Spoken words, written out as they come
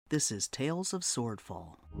This is Tales of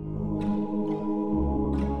Swordfall.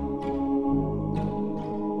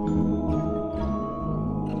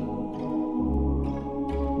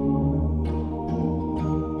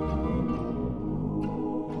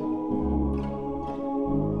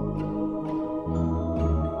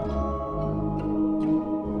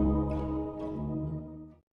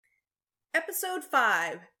 Episode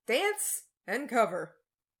 5, Dance and Cover.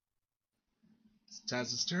 It's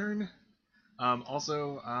Taz's turn.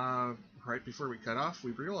 Right before we cut off,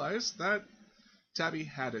 we realized that Tabby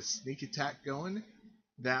had a sneak attack going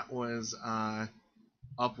that was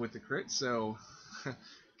up with the crit, so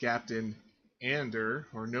Captain Ander,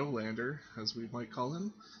 or Nolander, as we might call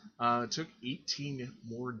him, took 18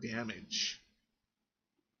 more damage.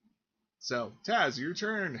 So, Taz, your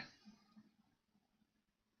turn.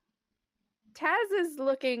 Taz is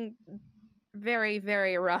looking very,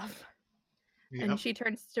 very rough. Yep. And she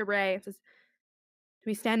turns to Ray and says, "Do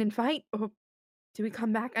we stand and fight, or do we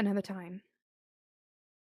come back another time?"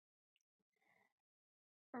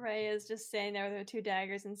 Ray is just standing there with her 2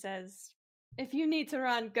 daggers and says, "If you need to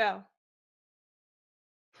run, go."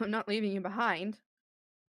 I'm not leaving you behind.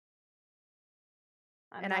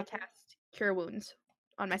 I cast Cure Wounds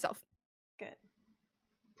on myself. Good.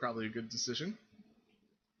 Probably a good decision.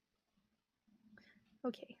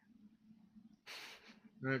 Okay.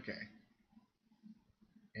 Okay.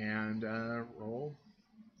 And roll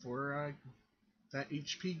for that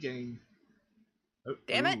HP gain. Oh,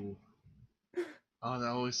 Damn it! Oh, that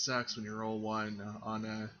always sucks when you roll 1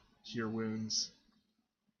 on Cure Wounds.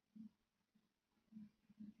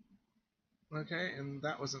 Okay, and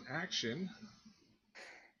that was an action.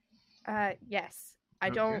 Yes. I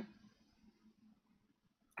don't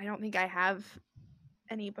think I have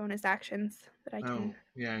any bonus actions that I can. Oh,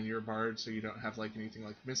 yeah, and you're a bard, so you don't have like anything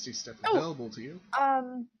like Misty Step available to you.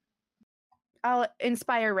 I'll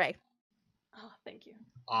inspire Ray. Oh, thank you.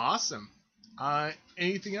 Awesome.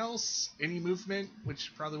 Anything else? Any movement,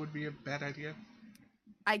 which probably would be a bad idea.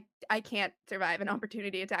 I can't survive an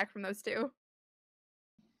opportunity attack from those 2.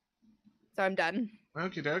 So I'm done.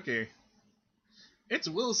 Okie dokie. It's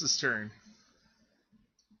Willis's turn.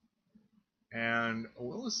 And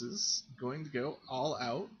Willis is going to go all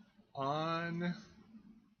out on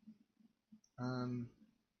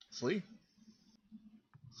Flea.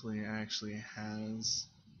 Flea actually has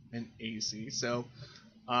an AC, so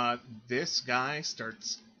this guy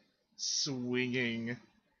starts swinging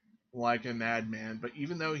like a madman, but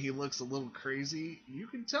even though he looks a little crazy, you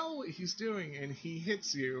can tell what he's doing, and he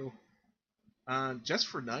hits you just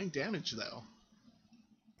for 9 damage, though.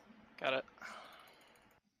 Got it.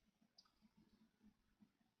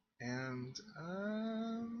 And,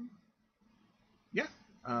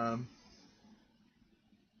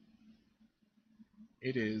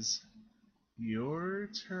 it is your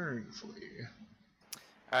turn, Flea.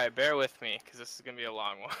 Alright, bear with me, because this is going to be a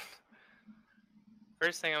long one.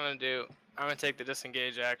 First thing I'm going to do, I'm going to take the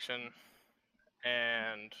disengage action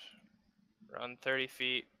and run 30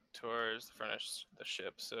 feet towards the front of the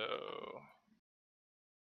ship, so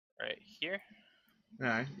right here.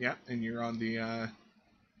 Alright, yeah, and you're on the,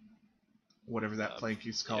 whatever that plank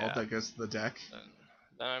is called, yeah. I guess the deck.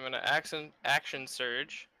 Then I'm going to action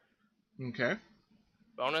surge. Okay.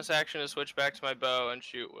 Bonus action to switch back to my bow and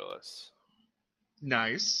shoot Willis.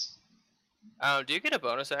 Nice. Do you get a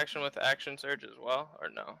bonus action with action surge as well, or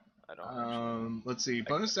no? I don't. Let's see.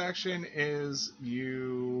 Bonus action is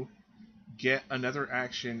you get another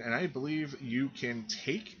action, and I believe you can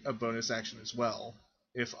take a bonus action as well,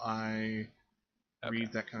 if I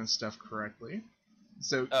read that kind of stuff correctly.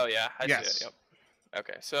 So. Oh yeah, I see yes. it. Yep.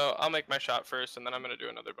 Okay, so I'll make my shot first, and then I'm gonna do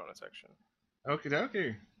another bonus action. Okie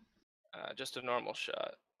dokie. Just a normal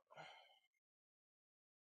shot.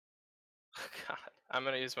 God, I'm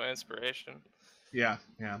gonna use my inspiration. Yeah,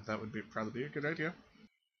 that would probably be a good idea.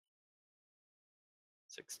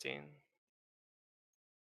 16.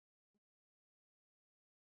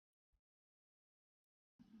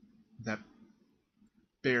 That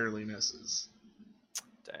barely misses.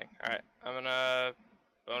 Dang. Alright, I'm gonna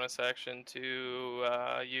bonus action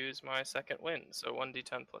to use my second wind, so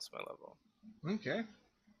 1d10 plus my level. Okay.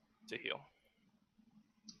 To heal.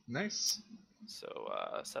 Nice. So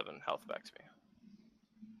 7 health back to me.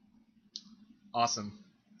 Awesome.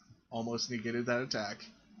 Almost negated that attack.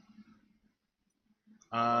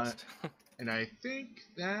 And I think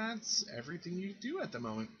that's everything you do at the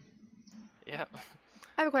moment. Yeah.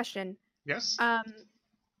 I have a question. Yes?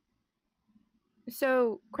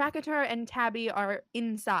 So Krakatar and Tabby are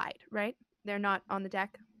inside, right? They're not on the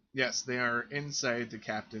deck? Yes, they are inside the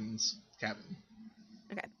captain's cabin.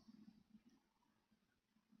 Okay.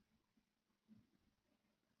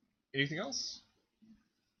 Anything else?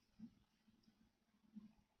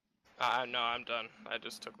 No, I'm done. I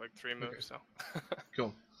just took like 3 moves, so.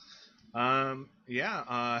 Cool.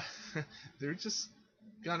 Yeah, they're just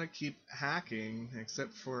gonna keep hacking,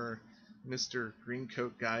 except for Mr.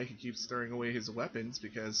 Greencoat guy who keeps throwing away his weapons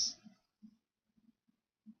because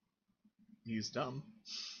he's dumb.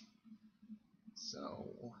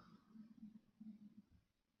 So...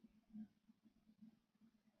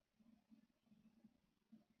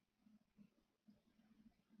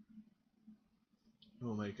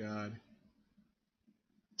 Oh my god.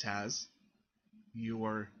 Taz, you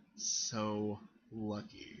are so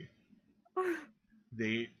lucky.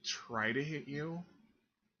 They try to hit you.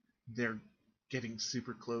 They're getting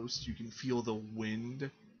super close. You can feel the wind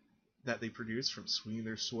that they produce from swinging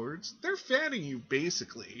their swords. They're fanning you,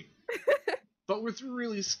 basically. But with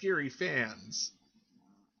really scary fans.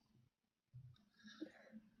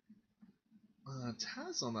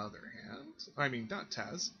 Taz, on the other hand... I mean, not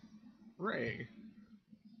Taz. Ray.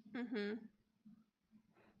 Mm-hmm.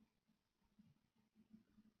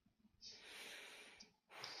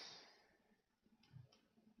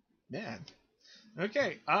 Man.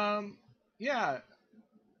 Okay, yeah.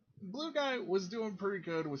 Blue guy was doing pretty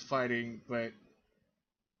good with fighting, but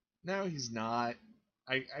now he's not.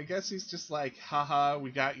 I guess he's just like, haha,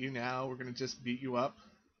 we got you now, we're gonna just beat you up.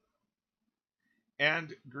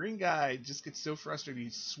 And green guy just gets so frustrated he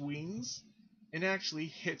swings and actually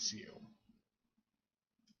hits you.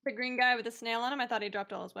 The green guy with the snail on him. I thought he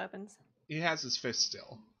dropped all his weapons. He has his fist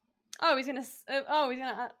still. Oh, he's gonna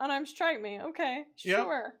unarmed strike me. Okay, Yep.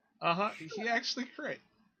 sure. He actually crit.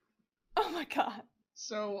 Oh my god.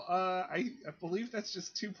 So, I believe that's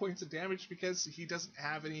just 2 points of damage because he doesn't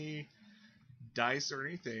have any dice or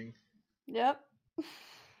anything. Yep.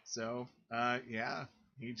 So, yeah,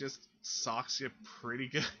 he just socks you pretty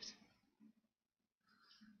good.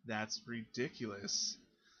 That's ridiculous.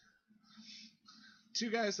 2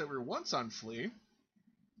 guys that were once on Flea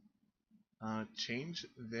change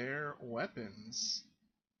their weapons.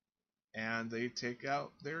 And they take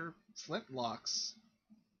out their flintlocks.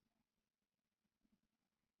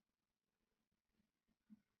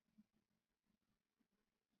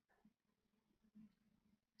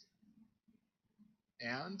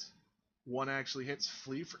 And one actually hits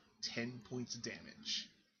Flea for 10 points of damage.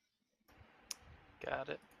 Got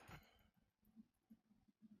it.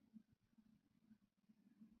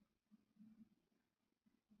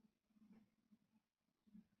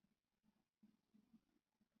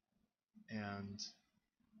 And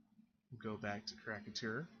go back to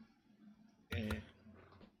Krakatur.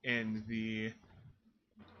 And the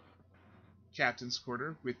captain's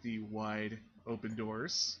quarter with the wide open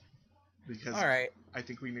doors. Because All right. I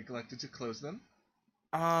think we neglected to close them.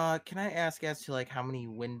 Can I ask as to like how many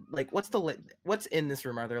what's in this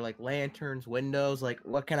room? Are there like lanterns, windows? Like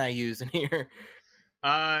what can I use in here?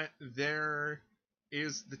 There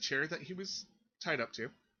is the chair that he was tied up to.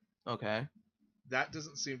 Okay. That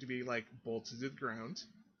doesn't seem to be like bolted to the ground.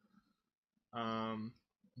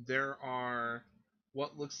 There are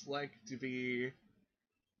what looks like to be...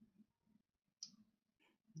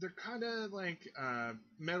 They're kind of like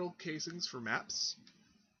metal casings for maps.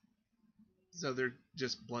 So they're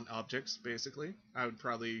just blunt objects, basically. I would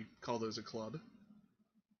probably call those a club.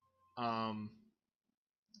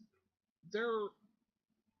 There's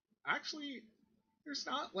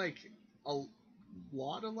not like a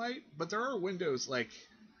lot of light, but there are windows like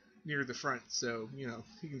near the front, so you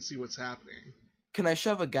can see what's happening. Can I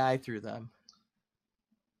shove a guy through them?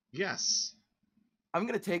 Yes. I'm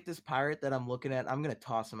gonna take this pirate that I'm looking at. I'm gonna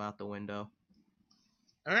toss him out the window.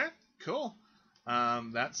 Alright, cool.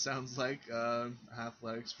 That sounds like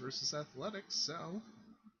athletics versus athletics, so...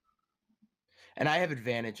 And I have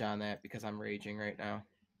advantage on that because I'm raging right now.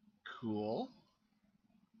 Cool.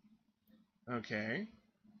 Okay.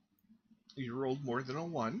 You rolled more than a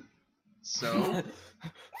 1, so...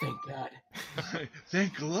 Thank God.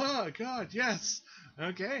 Thank God, yes!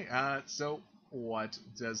 Okay, so what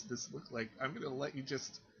does this look like? I'm gonna let you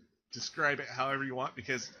just describe it however you want,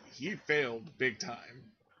 because he failed big time.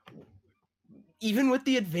 Even with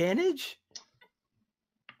the advantage?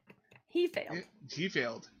 He failed. He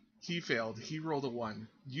failed. He rolled a 1.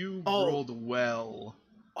 You Oh. rolled well.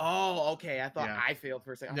 Oh, okay. I thought Yeah. I failed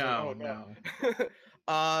for a second. I was No. like, oh,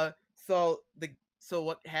 no. So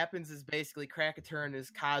what happens is basically Krakatur in his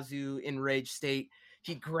Kazu enraged state,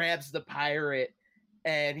 he grabs the pirate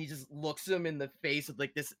and he just looks him in the face with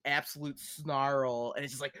like this absolute snarl, and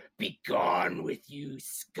it's just like, "Be gone with you,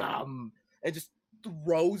 scum!" And just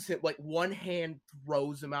throws him, like one hand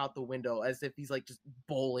throws him out the window as if he's like just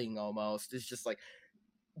bowling almost. It's just like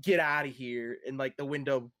get out of here, and like the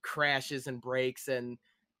window crashes and breaks, and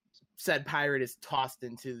said pirate is tossed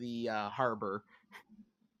into the harbor.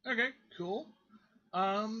 Okay, cool.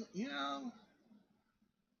 You know,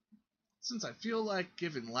 since I feel like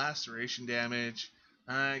giving laceration damage,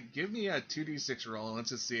 give me a 2d6 roll. Let's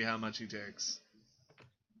just see how much he takes.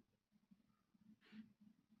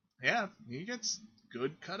 Yeah, he gets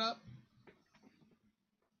good cut up.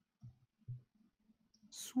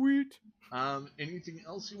 Sweet. Anything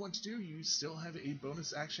else you want to do? You still have a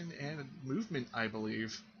bonus action and a movement, I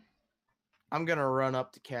believe. I'm gonna run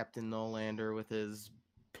up to Captain Nolander with his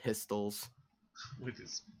pistols. With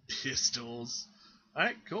his pistols.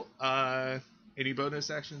 Alright, cool. Any bonus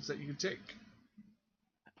actions that you can take?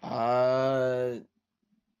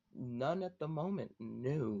 None at the moment.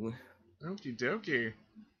 No. Okie dokie.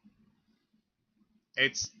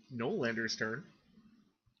 It's Nolander's turn.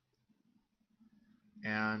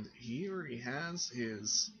 And he already has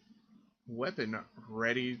his weapon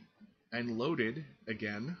ready and loaded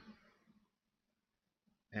again.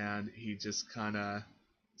 And he just kind of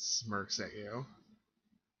smirks at you.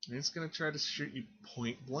 And he's going to try to shoot you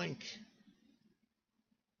point blank.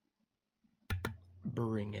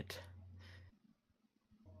 Bring it.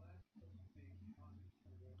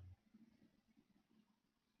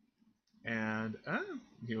 And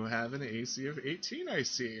you have an AC of 18, I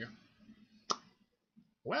see.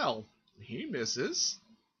 Well, he misses.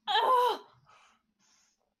 Oh!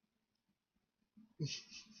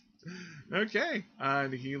 Okay,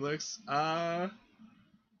 and he looks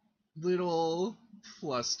little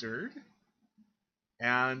flustered,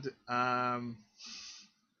 and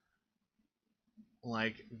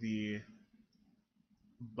like the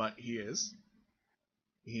butt he is,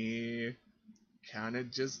 he kind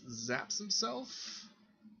of just zaps himself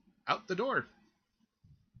out the door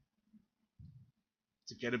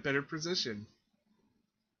to get a better position.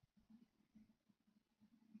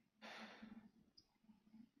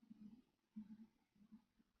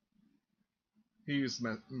 He used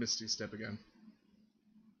Misty Step again.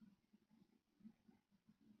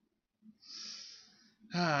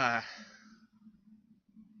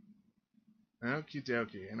 Okie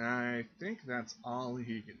dokie, and I think that's all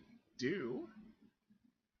he can do.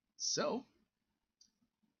 So,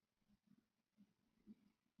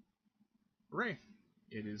 Ray,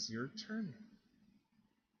 it is your turn.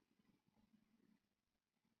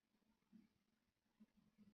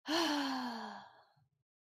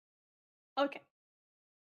 Okay.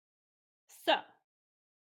 So,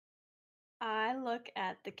 I look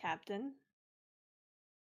at the captain.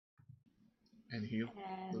 And he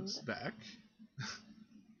And looks back.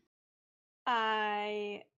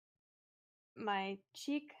 my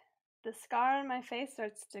cheek, the scar on my face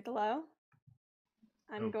starts to glow.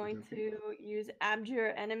 I'm going Okey-dokey. to use Abjure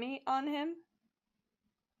Enemy on him.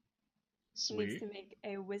 He needs Sweet. to make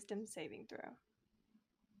a wisdom saving throw.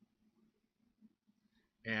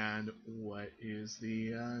 And what is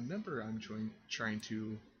the number I'm trying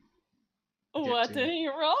to get What to? did he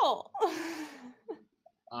roll?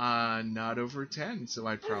 Not over 10, so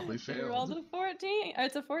I probably He rolled failed. a 14.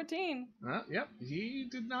 It's a 14. Yep, he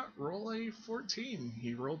did not roll a 14.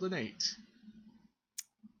 He rolled an 8.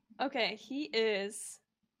 Okay, he is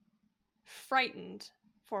frightened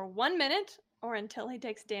for 1 minute or until he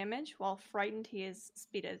takes damage. While frightened, he has a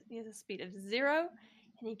speed of 0,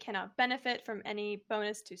 and he cannot benefit from any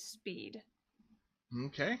bonus to speed.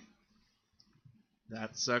 Okay.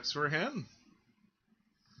 That sucks for him.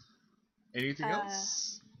 Anything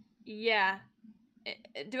else? Yeah.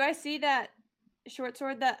 Do I see that short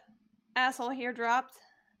sword that asshole here dropped?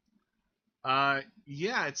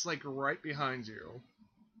 Yeah, it's like right behind you.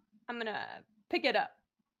 I'm gonna pick it up.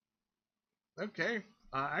 Okay.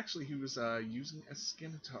 Actually, he was using a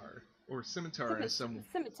scimitar or scimitar as some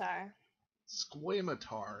Scimitar.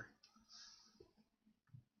 squimitar.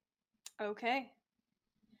 Okay.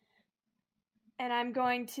 And I'm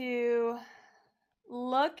going to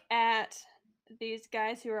look at these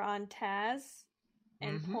guys who are on Taz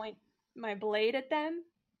and point my blade at them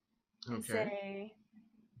and say,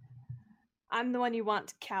 I'm the one you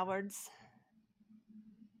want, cowards.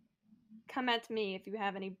 Come at me if you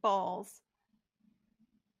have any balls.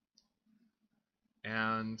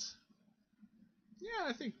 And yeah,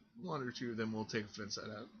 I think one or two of them will take offense at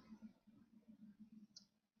that.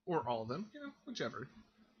 Or all of them, whichever.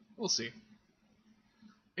 We'll see.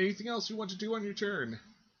 Anything else you want to do on your turn?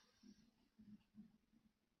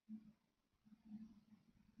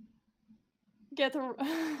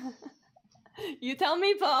 You tell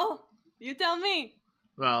me, Paul. You tell me.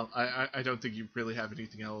 Well, I don't think you really have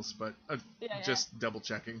anything else, but just double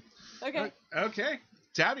checking. Okay. Okay,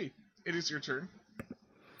 Tabby, it is your turn.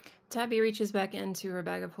 Tabby reaches back into her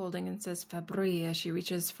bag of holding and says Fabri as she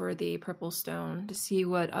reaches for the purple stone to see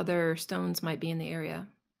what other stones might be in the area.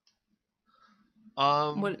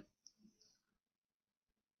 What?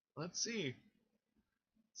 Let's see.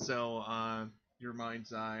 So, your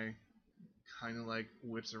mind's eye kind of like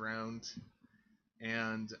whips around,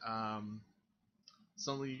 and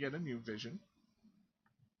suddenly you get a new vision,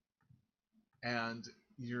 and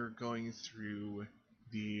you're going through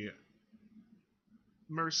the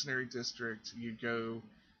mercenary district. You go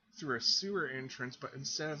through a sewer entrance, but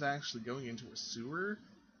instead of actually going into a sewer,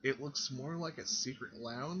 it looks more like a secret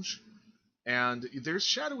lounge, and there's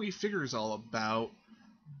shadowy figures all about,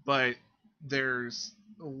 but there's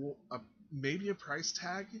maybe a price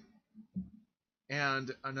tag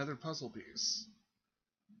and another puzzle piece.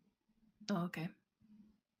 Oh, okay.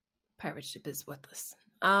 Pirate ship is worthless.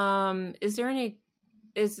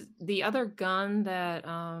 Is the other gun that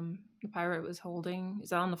the pirate was holding, is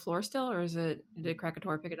that on the floor still, or did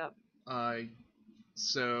Krakatoa pick it up?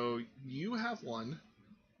 So you have one,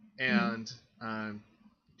 and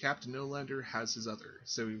Captain Nolander has his other.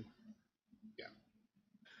 So, yeah.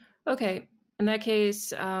 Okay. In that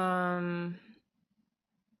case, I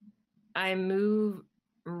move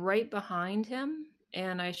right behind him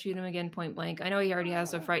and I shoot him again point blank. I know he already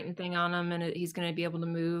has a frightened thing on him and he's going to be able to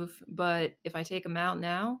move, but if I take him out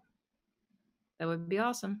now, that would be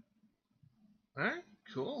awesome. All right,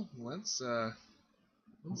 cool. Let's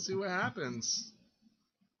see what happens.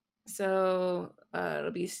 So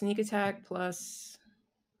it'll be sneak attack plus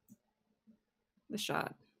the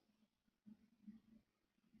shot.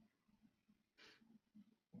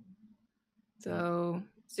 So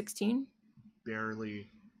 16? Barely.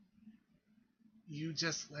 You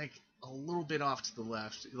just like a little bit off to the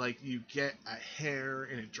left. Like you get a hair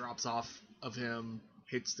and it drops off of him,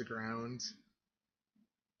 hits the ground,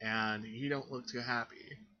 and you don't look too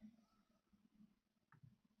happy.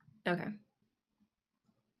 Okay.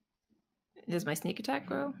 Does my sneak attack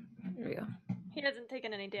grow? There we go. He hasn't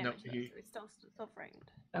taken any damage, No, though, so he's still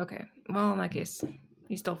frightened. Okay. Well, in that case,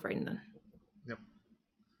 he's still frightened then. Yep.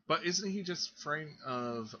 But isn't he just frightened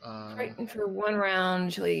of Frightened for one round,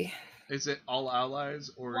 usually. Is it all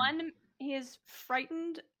allies or He is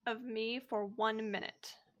frightened of me for 1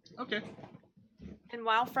 minute. Okay. And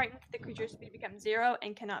while frightened, the creature's speed becomes 0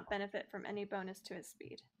 and cannot benefit from any bonus to his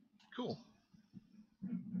speed. Cool.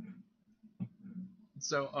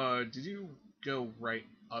 So, did you go right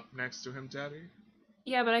up next to him, Daddy?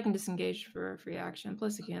 Yeah, but I can disengage for a free action.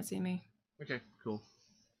 Plus, he can't see me. Okay, cool.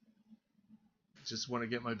 Just want to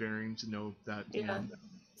get my bearing to know that. Yeah.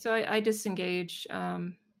 So I disengage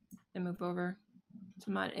and move over. So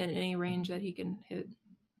I'm not in any range that he can hit.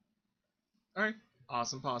 All right.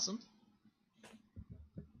 Awesome possum.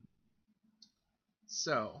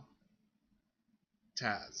 So,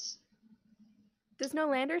 Taz. Does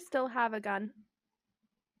Nolander still have a gun?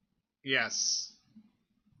 Yes.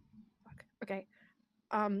 Okay.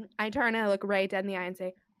 I turn and I look right dead in the eye and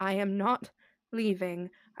say, I am not leaving,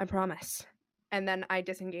 I promise. And then I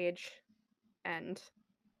disengage and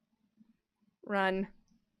run.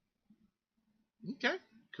 Okay,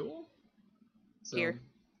 cool. So, Here.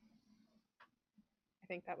 I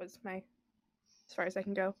think that was as far as I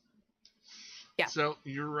can go. Yeah. So,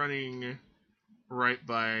 you're running right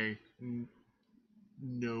by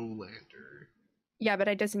Nolander. Yeah, but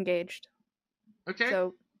I disengaged. Okay.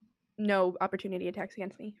 So, no opportunity attacks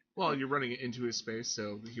against me. Well, you're running it into his space,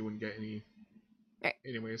 so he wouldn't get any. Right.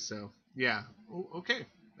 Anyway, so yeah. Oh, okay.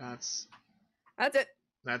 That's it.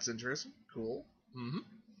 That's interesting. Cool. Mm-hmm.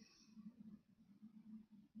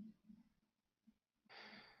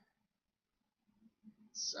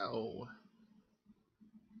 So,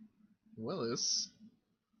 Willis.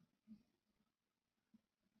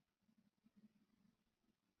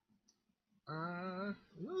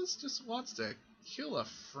 Willis just wants to kill a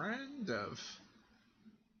friend of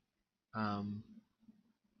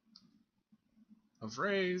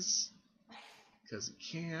Ray's because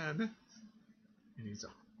he can, and he's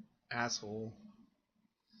an asshole,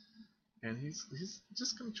 and he's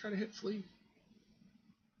just gonna try to hit Flea.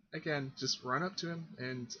 Again, just run up to him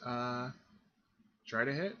and try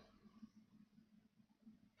to hit.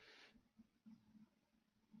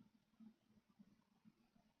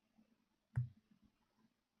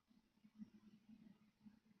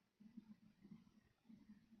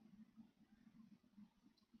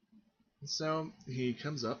 So he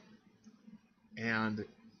comes up and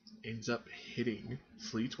ends up hitting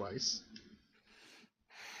Flea twice.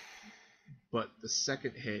 But the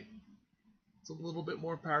second hit is a little bit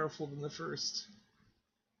more powerful than the first.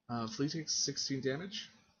 Flea takes 16 damage.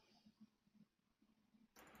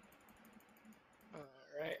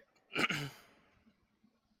 Alright.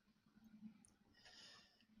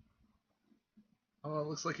 Oh, it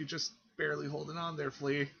looks like you're just barely holding on there,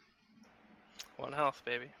 Flea. 1 health,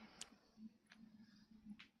 baby.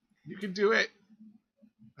 You can do it.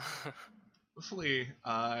 Flea,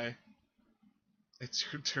 it's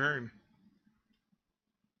your turn.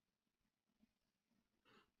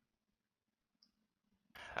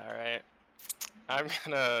 Alright. I'm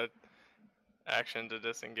gonna action to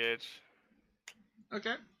disengage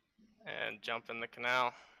Okay. and jump in the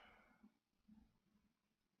canal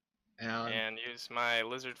And and use my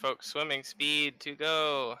lizard folk swimming speed to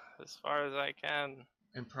go as far as I can.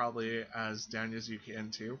 probably as down as you can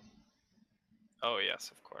too. Oh yes,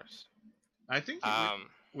 of course. I think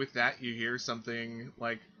with that you hear something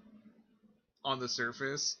like on the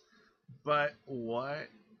surface, but what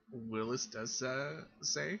Willis does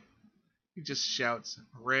say, he just shouts,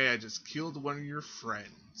 "Hooray, I just killed one of your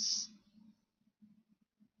friends."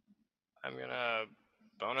 I'm gonna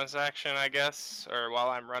bonus action, I guess, or while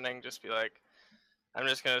I'm running, just be like, I'm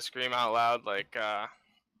just gonna scream out loud like,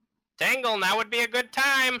 Tangle, now would be a good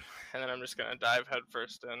time! And then I'm just gonna dive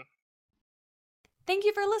headfirst in. Thank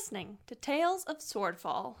you for listening to Tales of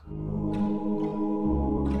Swordfall.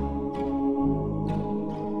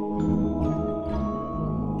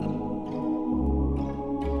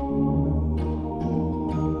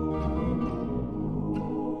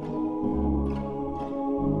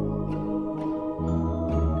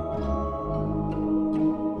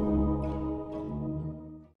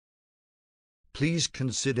 Please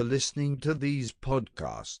consider listening to these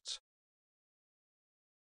podcasts.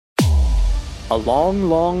 A long,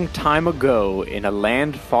 long time ago, in a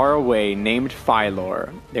land far away named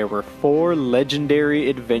Phylor, there were 4 legendary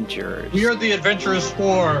adventurers. We are the Adventurers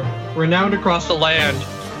 4, renowned across the land.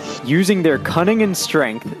 Using their cunning and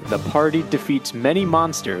strength, the party defeats many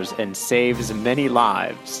monsters and saves many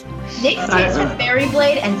lives. Nick takes her fairy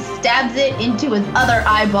blade and stabs it into his other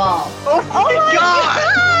eyeball. Oh my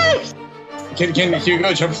gosh! Can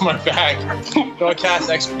Hugo jump on my back? Do I cast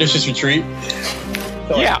Expeditious Retreat?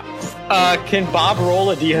 Yeah. Can Bob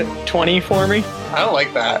roll a D20 for me? I don't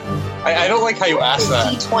like that. I don't like how you asked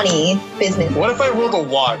that. D20 business. What if I rolled a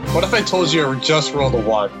 1? What if I told you I just rolled a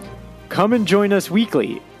 1? Come and join us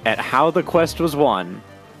weekly at How the Quest Was Won.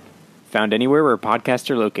 Found anywhere where podcasts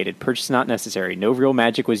are located. Purchase not necessary. No real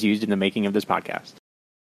magic was used in the making of this podcast.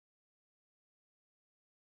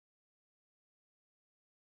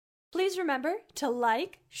 Please remember to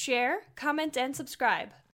like, share, comment, and subscribe.